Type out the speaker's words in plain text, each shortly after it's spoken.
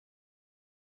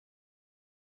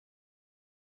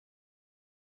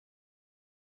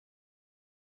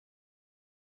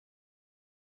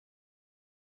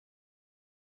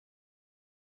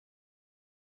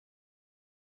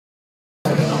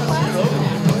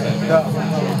Oh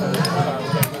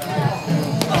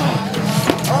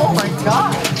my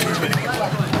God!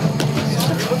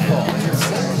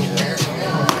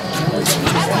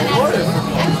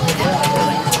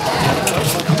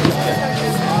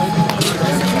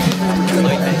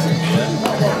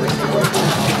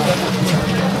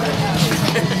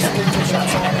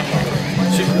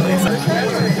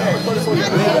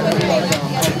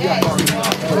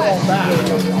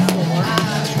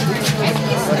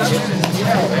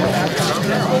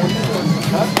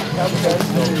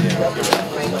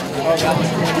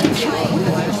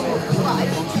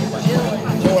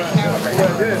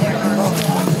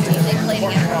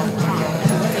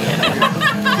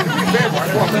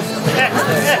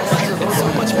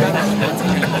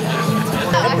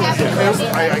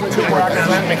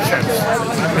 That makes sense.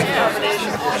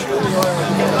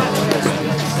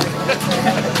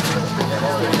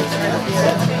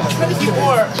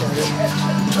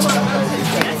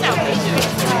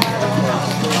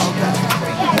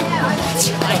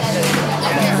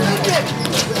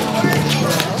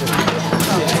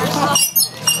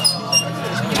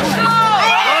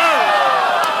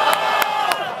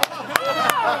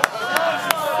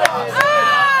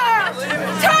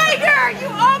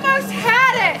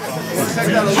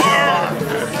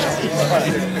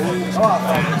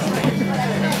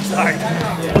 Sorry.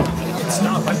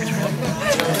 Stop.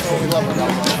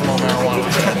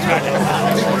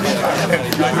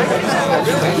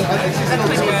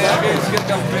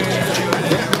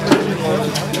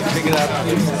 Pick it up.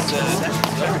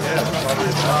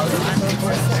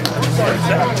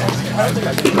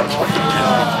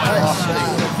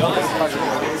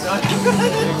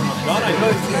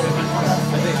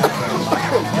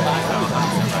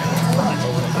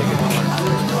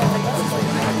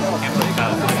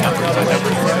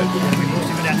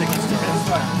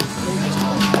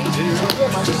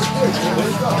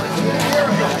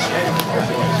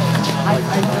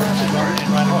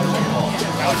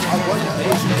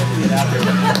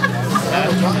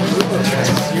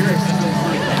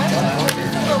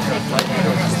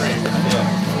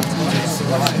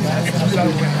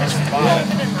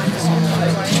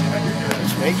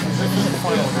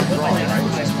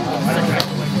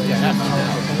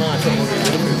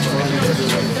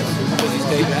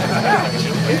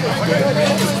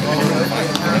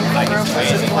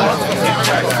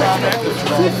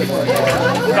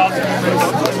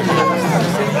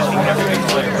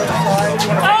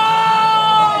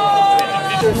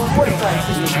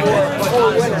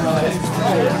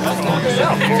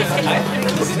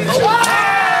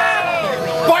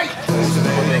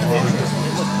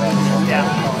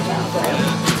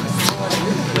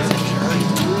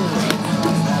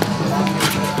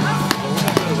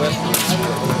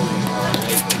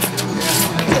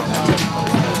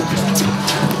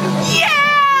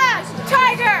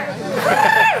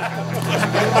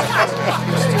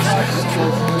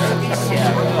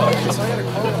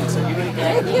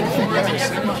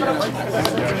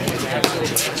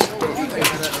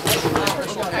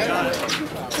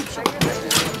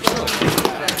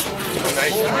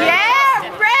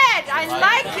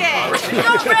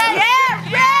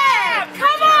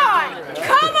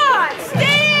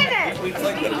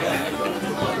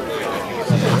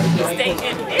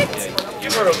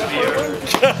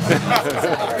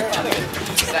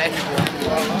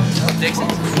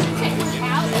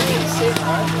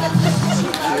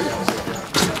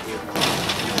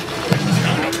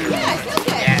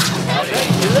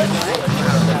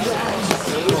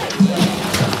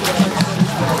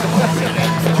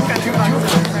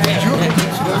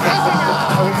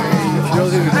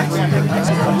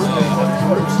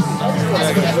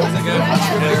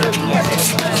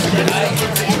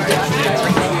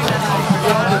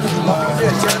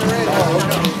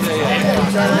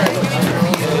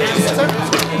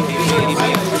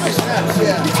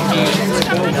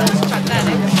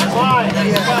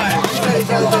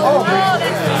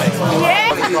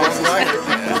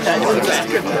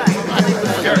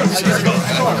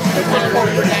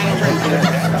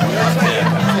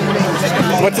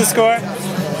 What's the score? I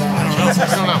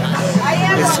don't know.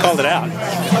 They just called it out.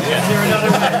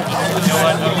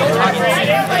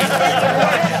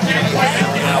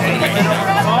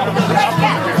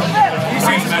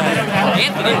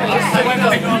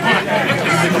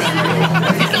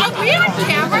 Are we on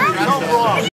camera?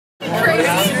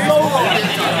 Crazy.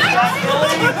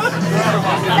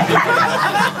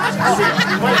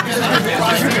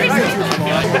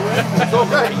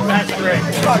 That's great.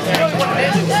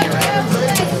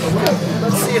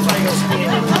 Let's see if I can speak.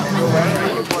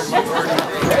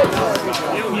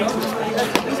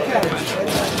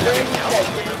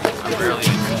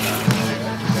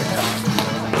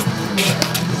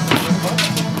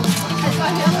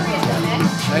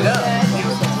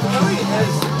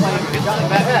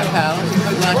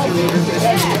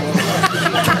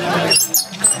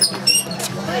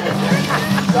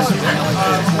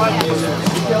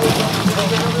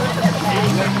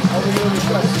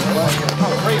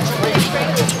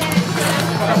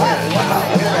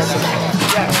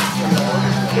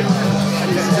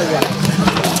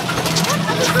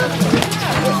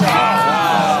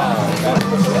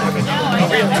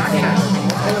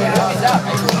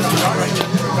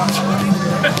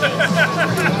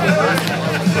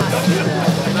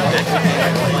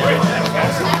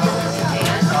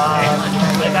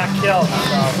 They got killed.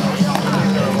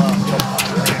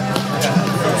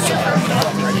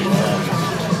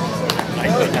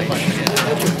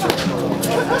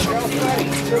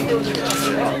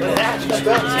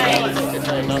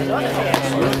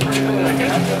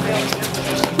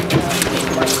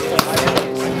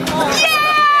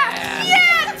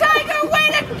 Yeah, Tiger, way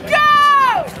to go!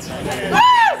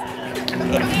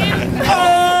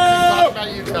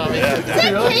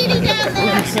 Katie down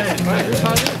there.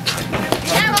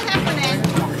 Carol Heffernan.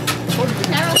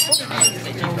 Carol Heffernan.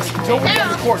 Don't get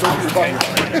the court, don't get your butt.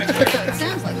 It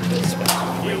sounds like a beast.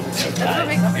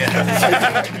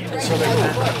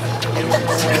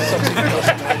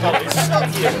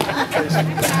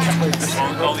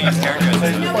 All these characters.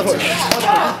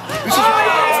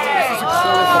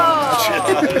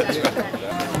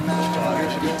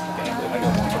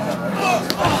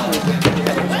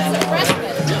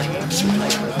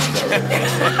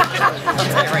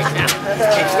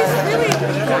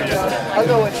 I'll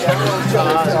go with you.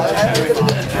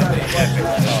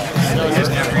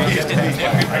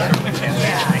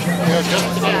 Just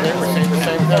today they were saying the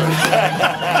same thing.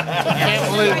 I can't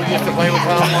believe we used to play with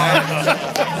Tom Mark.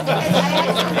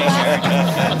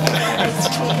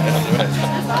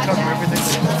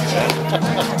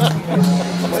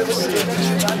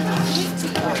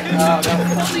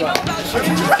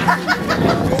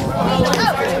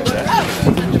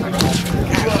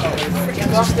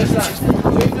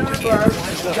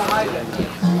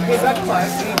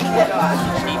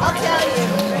 I'll tell you.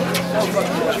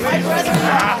 My brother.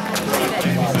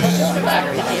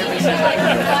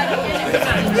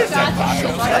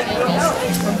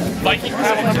 Viking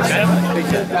paddle number 7.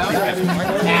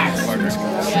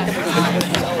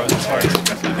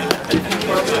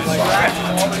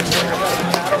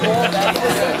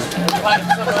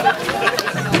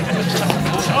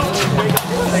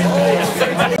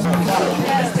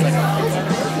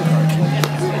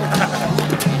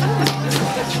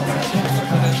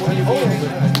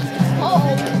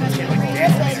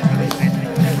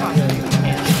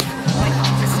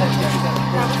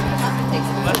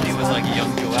 Lefty was like a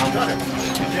young Joe Alfred.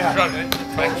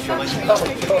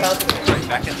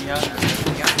 Back in the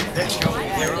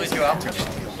they were really Joe Alfred.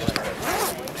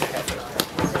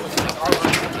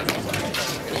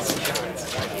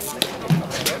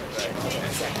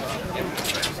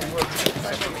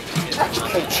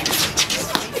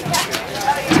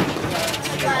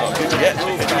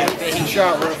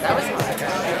 Shot, Rupp.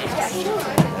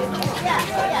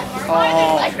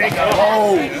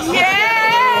 Oh. Yeah!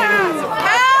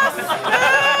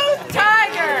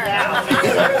 Tiger!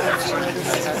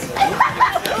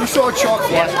 You saw a chalk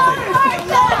fly.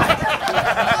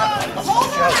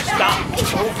 Stop.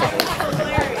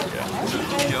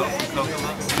 Joe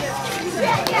Kokomo.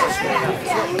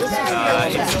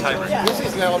 It's timer. This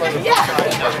is now another guy.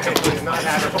 Not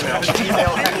having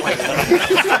female headlight.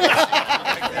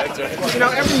 You know,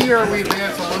 every year we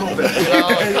advance a little bit. You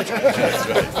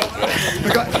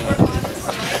know?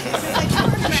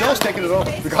 Michelle's taking it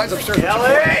over. The guys upstairs.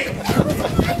 Kelly! I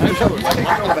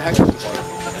know the heck of it.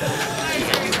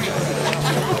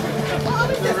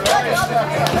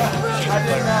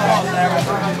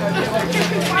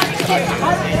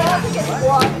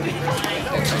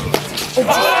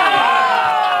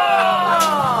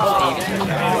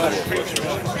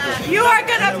 You are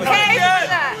gonna pay for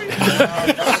that!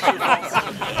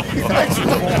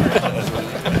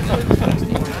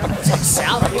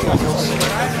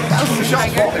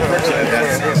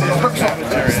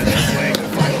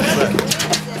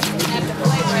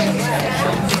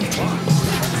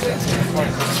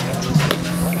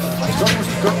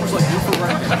 Dirk was like Rupert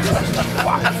right.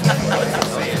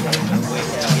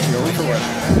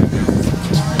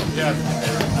 Yeah.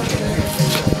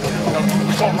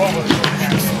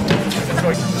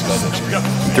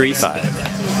 3-5.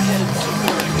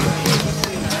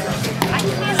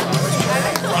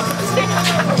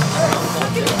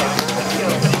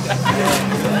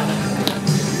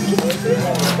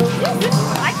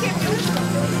 I can't do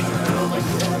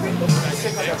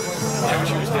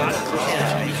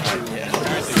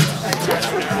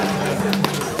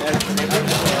it.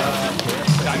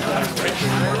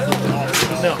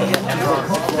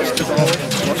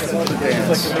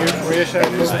 It's like the reassuring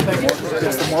thing.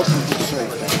 It's the more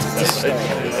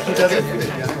He does it.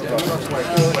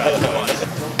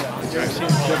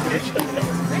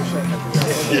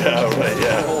 Yeah, right,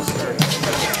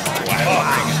 yeah.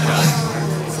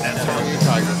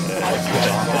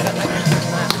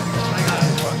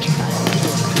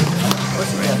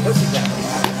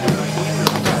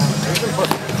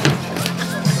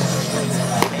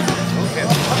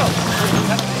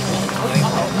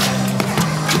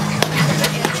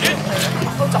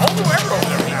 It's a whole new era over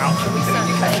there now.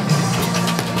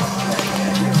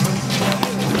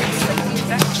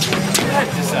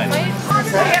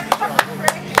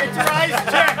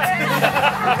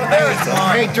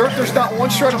 Hey, Dirk, there's not one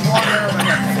shred of blonde hair in my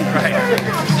head.